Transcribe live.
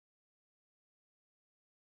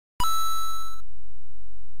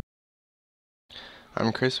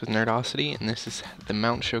I'm Chris with Nerdosity, and this is the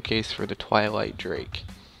mount showcase for the Twilight Drake.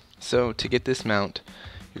 So to get this mount,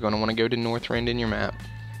 you're going to want to go to Northrend in your map,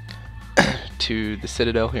 to the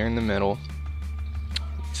Citadel here in the middle.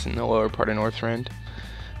 It's in the lower part of Northrend,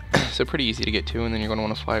 so pretty easy to get to, and then you're going to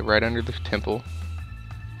want to fly right under the temple.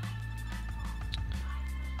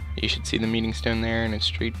 You should see the meeting stone there, and it's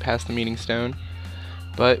straight past the meeting stone.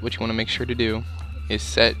 But what you want to make sure to do is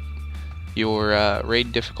set your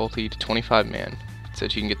raid difficulty to 25 man, so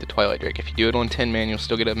that you can get the Twilight Drake. If you do it on 10 man, you'll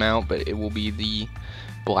still get a mount, but it will be the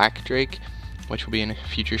Black Drake, which will be in a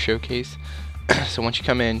future showcase. So once you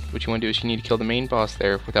come in, what you want to do is you need to kill the main boss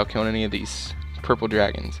there without killing any of these purple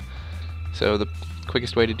dragons. So the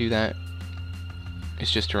quickest way to do that is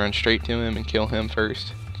just to run straight to him and kill him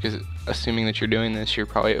first, because assuming that you're doing this, you're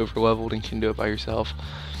probably over leveled and can do it by yourself.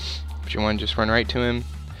 But you want to just run right to him,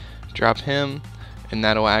 drop him, and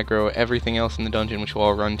that'll aggro everything else in the dungeon, which will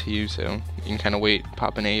all run to you, so you can kind of wait,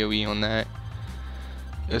 pop an AoE on that,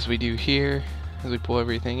 as we do here, as we pull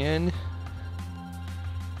everything in.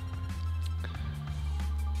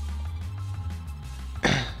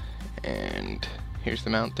 And here's the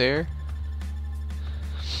mount there.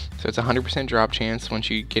 So it's a 100% drop chance once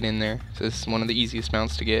you get in there, so this is one of the easiest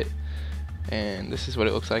mounts to get, and this is what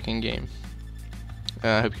it looks like in game.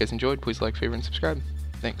 I hope you guys enjoyed. Please like, favorite, and subscribe.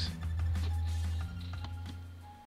 Thanks.